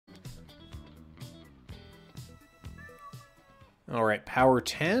Alright, power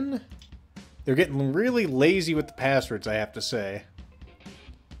 10? They're getting really lazy with the passwords, I have to say.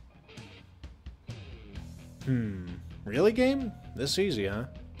 Really, game? This easy, huh?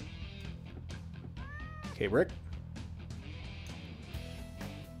 Okay, Rick.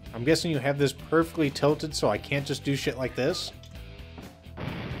 I'm guessing you have this perfectly tilted so I can't just do shit like this?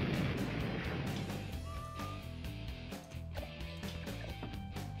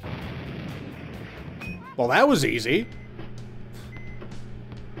 Well, that was easy.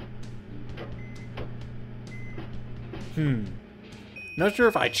 Not sure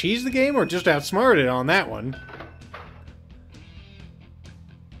if I cheesed the game or just outsmarted it on that one.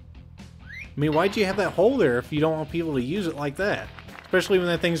 I mean, why'd you have that hole there if you don't want people to use it like that? Especially when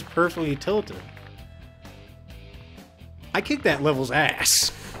that thing's perfectly tilted. I kicked that level's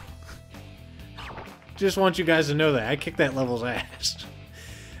ass. Just want you guys to know that. I kicked that level's ass.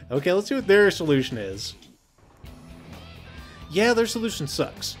 Okay, let's see what their solution is. Yeah, their solution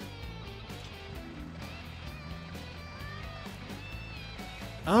sucks.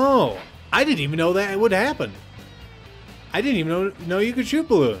 Oh, I didn't even know that would happen. I didn't even know you could shoot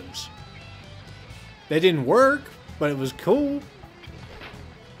balloons. That didn't work, but it was cool.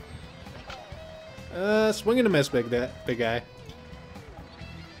 Swing and a miss, big guy.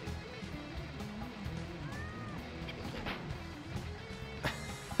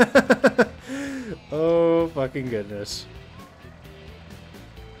 Oh, fucking goodness.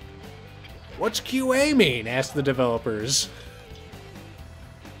 What's QA mean? Asked the developers.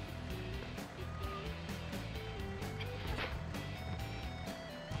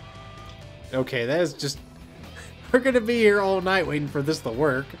 Okay, that is just... We're gonna be here all night waiting for this to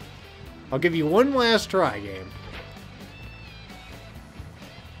work. I'll give you one last try, game.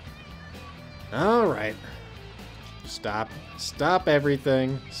 Alright. Stop. Stop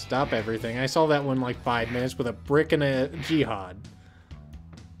everything. Stop everything. I saw that one like 5 minutes with a brick and a jihad.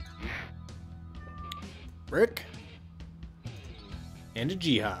 Brick. And a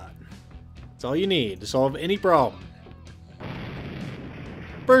jihad. That's all you need to solve any problem.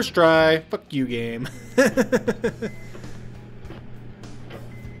 First try. Fuck you, game.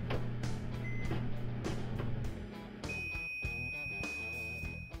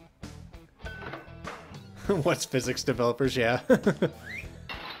 What's physics developers? Yeah.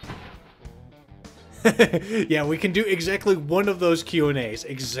 Yeah, we can do exactly one of those Q&As.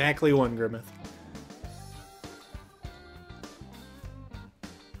 Exactly one, Grimmeth.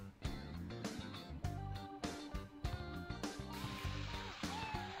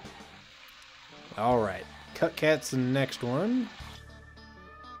 Alright. Cut Cat's the next one.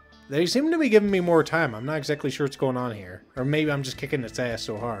 They seem to be giving me more time. I'm not exactly sure what's going on here. Or maybe I'm just kicking its ass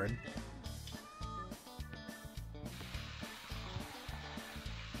so hard.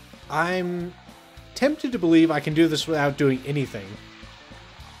 I'm tempted to believe I can do this without doing anything.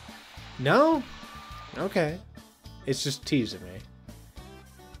 No? Okay. It's just teasing me.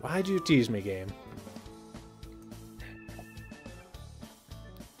 Why'd you tease me, game?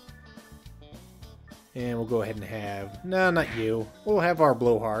 And we'll go ahead and have... No, not you. We'll have our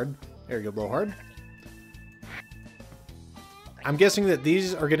Blowhard. There you go, Blowhard. I'm guessing that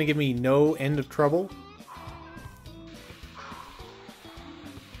these are going to give me no end of trouble.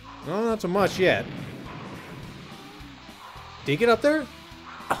 Well, not so much yet. Did you get up there?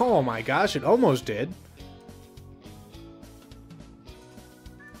 Oh my gosh, it almost did.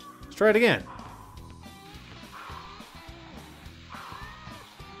 Let's try it again.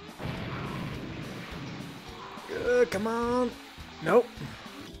 Come on. Nope.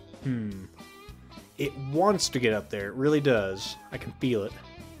 It wants to get up there. It really does. I can feel it.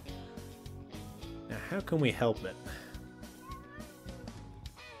 Now, how can we help it?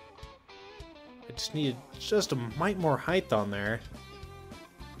 I just needed just a mite more height on there.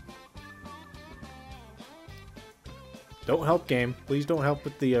 Don't help, game. Please don't help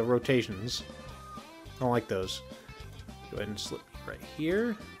with the rotations. I don't like those. Go ahead and slip right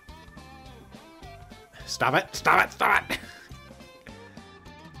here. Stop it! Stop it! Stop it!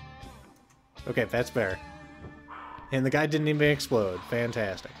 Okay, that's better. And the guy didn't even explode.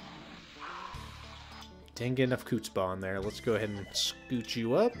 Fantastic. Didn't get enough Kootzba on there. Let's go ahead and scoot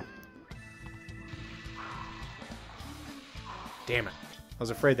you up. Damn it. I was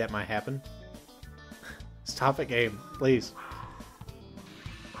afraid that might happen. Stop it, game. Please.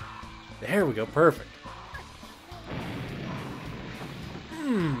 There we go. Perfect.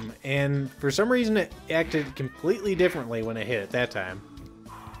 And for some reason it acted completely differently when it hit at that time.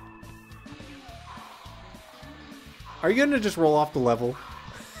 Are you gonna just roll off the level?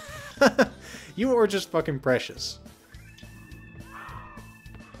 You are just fucking precious.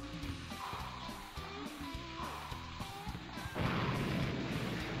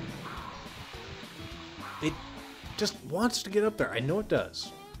 It just wants to get up there. I know it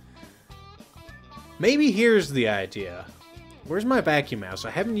does. Maybe here's the idea. Where's my vacuum mouse?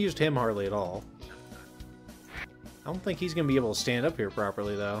 I haven't used him hardly at all. I don't think he's going to be able to stand up here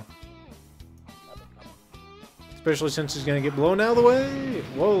properly, though. Especially since he's going to get blown out of the way.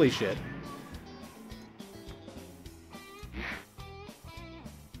 Holy shit.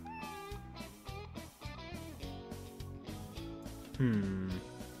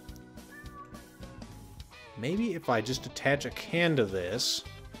 Maybe if I just attach a can to this,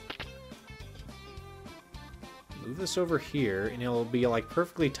 move this over here, and it'll be like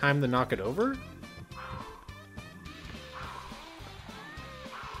perfectly timed to knock it over?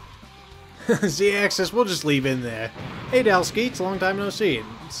 Z-axis, we'll just leave in there. Hey Dalskeets, long time no see.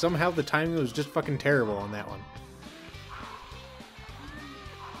 Somehow the timing was just fucking terrible on that one.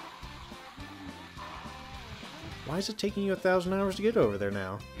 Why is it taking you 1,000 hours to get over there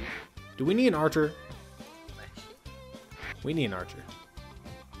now? Do we need an archer? We need an archer.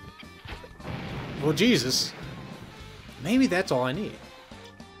 Well, Jesus. Maybe that's all I need.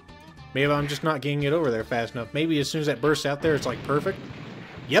 Maybe I'm just not getting it over there fast enough. Maybe as soon as that bursts out there, it's like perfect.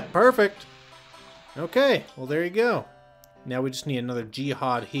 Yep, perfect. Okay, well there you go. Now we just need another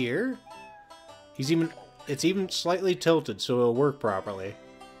jihad here. It's even slightly tilted, so it'll work properly.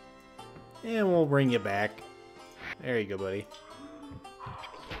 And we'll bring you back. There you go, buddy.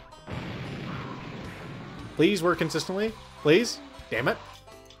 Please work consistently. Please. Damn it.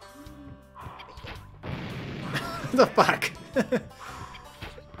 The fuck?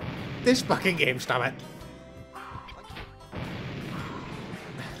 This fucking game, stop it.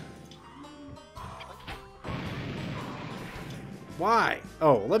 Why?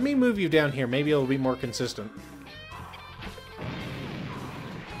 Oh, let me move you down here. Maybe it'll be more consistent.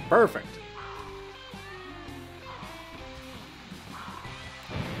 Perfect.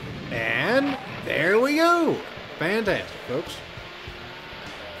 And there we go. Fantastic, folks.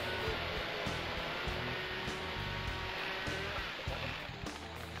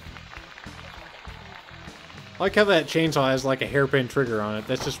 I like how that chainsaw has like a hairpin trigger on it.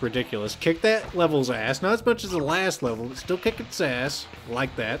 That's just ridiculous. Kick that level's ass. Not as much as the last level, but still kick its ass.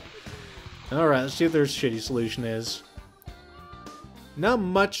 Like that. Alright, let's see what their shitty solution is. Not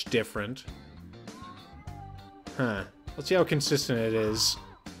much different. Huh. Let's see how consistent it is.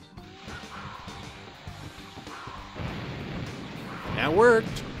 That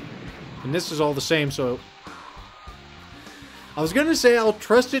worked. And this is all the same, so... I was gonna say I'll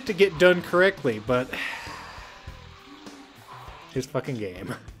trust it to get done correctly, but... His fucking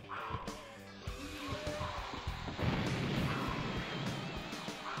game.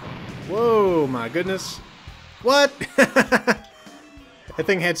 Whoa, my goodness. What? That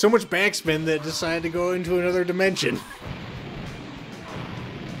thing had so much backspin that it decided to go into another dimension.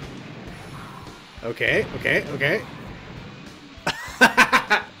 Okay, okay, okay.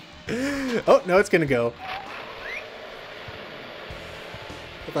 Oh, no, it's gonna go.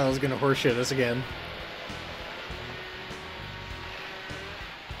 I thought I was gonna horseshit us again.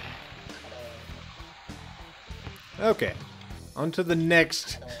 Okay, on to the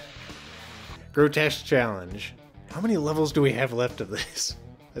next grotesque challenge. How many levels do we have left of this?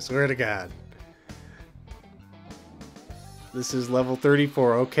 I swear to God. This is level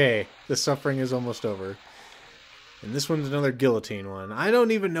 34. Okay, the suffering is almost over. And this one's another guillotine one. I don't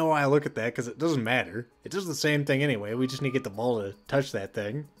even know why I look at that, because it doesn't matter. It does the same thing anyway. We just need to get the ball to touch that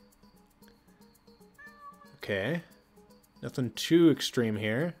thing. Okay. Nothing too extreme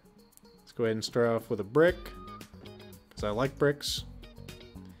here. Let's go ahead and start off with a brick. I like bricks.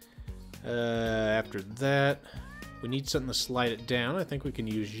 After that, we need something to slide it down. I think we can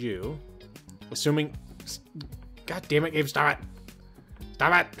use you. Assuming... God damn it, Gabe, stop it!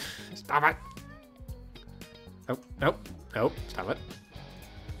 Stop it! Stop it! Oh, nope. Nope, stop it.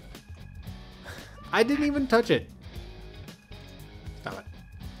 I didn't even touch it. Stop it.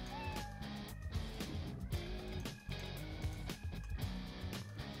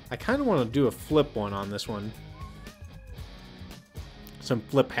 I kind of want to do a flip one on this one. Some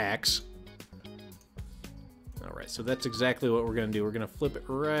flip hacks. Alright, so that's exactly what we're going to do. We're going to flip it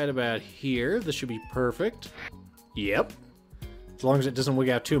right about here. This should be perfect. Yep. As long as it doesn't wig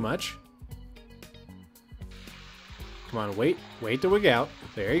out too much. Come on, wait. Wait to wig out.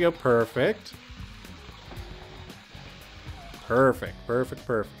 There you go. Perfect. Perfect, perfect,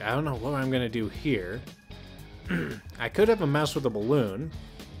 perfect. I don't know what I'm going to do here. I could have a mouse with a balloon.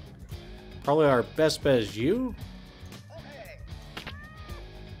 Probably our best bet is you.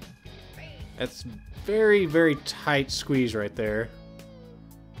 That's very, very tight squeeze right there.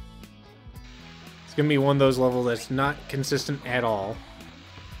 It's going to be one of those levels that's not consistent at all.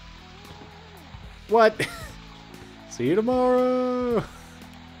 What? See you tomorrow.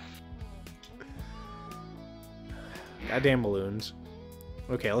 Goddamn balloons.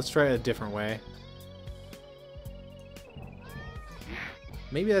 Okay, let's try it a different way.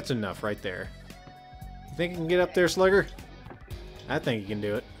 Maybe that's enough right there. You think you can get up there, Slugger? I think you can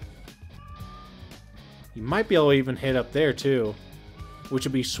do it. You might be able to even hit up there, too. Which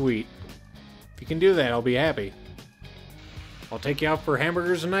would be sweet. If you can do that, I'll be happy. I'll take you out for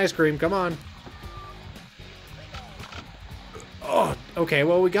hamburgers and ice cream. Come on. Oh, okay.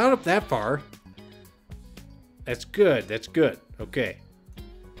 Well, we got up that far. That's good. That's good. Okay.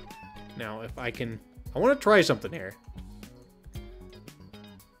 Now, if I can... I want to try something here.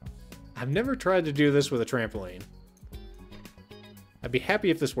 I've never tried to do this with a trampoline. I'd be happy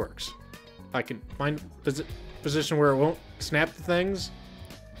if this works. If I can find a position where it won't snap the things.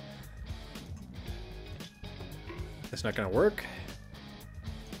 That's not gonna work.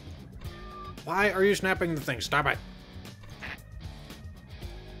 Why are you snapping the thing? Stop it.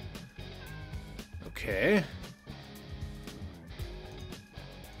 Okay.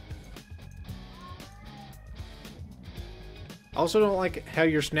 I also don't like how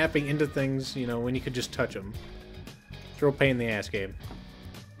you're snapping into things, you know, when you could just touch them. It's a real pain in the ass game.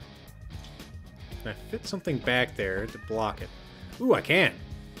 Can I fit something back there to block it? Ooh, I can.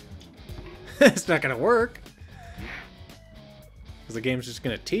 It's not gonna work. Because the game's just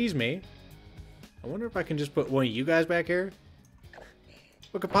gonna tease me. I wonder if I can just put one of you guys back here?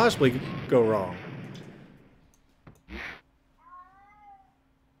 What could possibly go wrong? If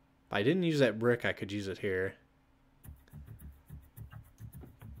I didn't use that brick, I could use it here.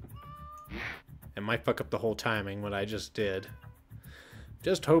 It might fuck up the whole timing, what I just did.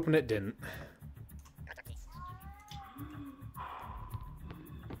 Just hoping it didn't.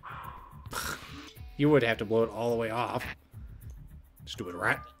 You would have to blow it all the way off. Stupid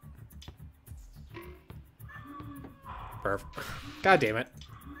rat. Perfect. God damn it.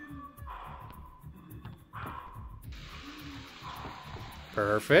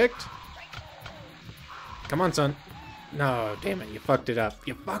 Perfect. Come on, son. No, damn it. You fucked it up.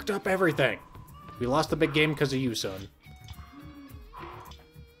 You fucked up everything. We lost the big game because of you, son.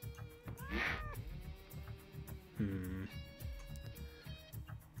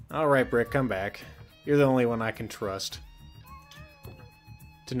 Alright, Brick, come back. You're the only one I can trust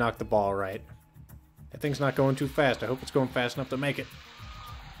to knock the ball right. That thing's not going too fast. I hope it's going fast enough to make it.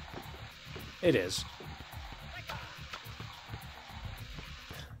 It is.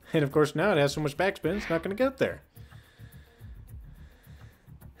 And of course now it has so much backspin, it's not going to get up there.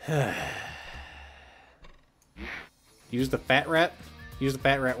 Use the fat rat? Use the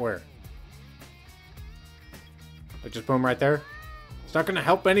fat rat where? Like just put him right there? It's not going to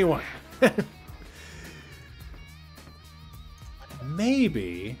help anyone.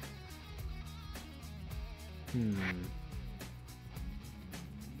 Maybe.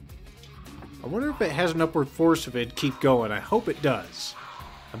 I wonder if it has an upward force if it'd keep going. I hope it does.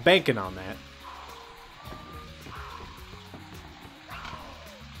 I'm banking on that.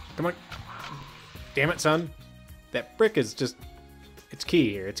 Come on. Damn it, son. That brick is just... It's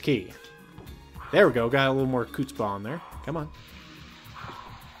key here. It's key. There we go. Got a little more Kutzbah on there. Come on.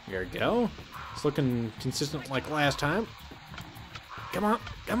 There we go. It's looking consistent like last time. Come on.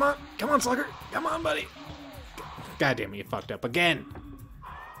 Come on. Come on, Slugger. Come on, buddy. God damn it, you fucked up again.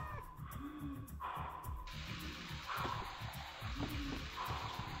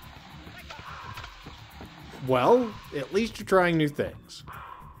 Well, at least you're trying new things.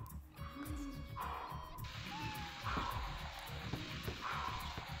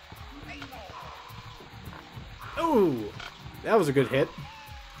 Ooh, that was a good hit.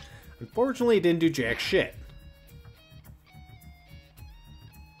 Unfortunately, it didn't do jack shit.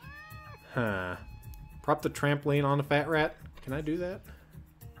 Huh. Prop the trampoline on a fat rat? Can I do that?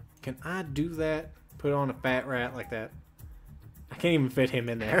 Can I do that? Put on a fat rat like that? I can't even fit him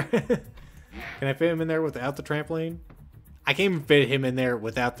in there. Can I fit him in there without the trampoline? I can't even fit him in there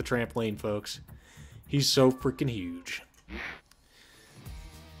without the trampoline, folks. He's so freaking huge.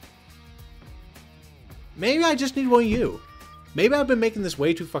 Maybe I just need one of you. Maybe I've been making this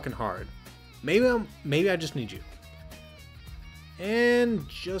way too fucking hard. Maybe I just need you. And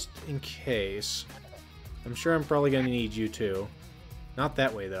just in case, I'm sure I'm probably gonna need you too. Not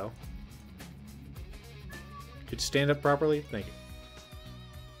that way though. Could you stand up properly? Thank you.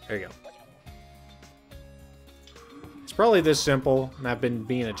 There you go. It's probably this simple, and I've been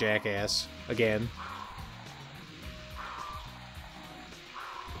being a jackass again.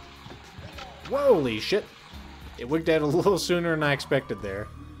 Holy shit! It wigged out a little sooner than I expected there.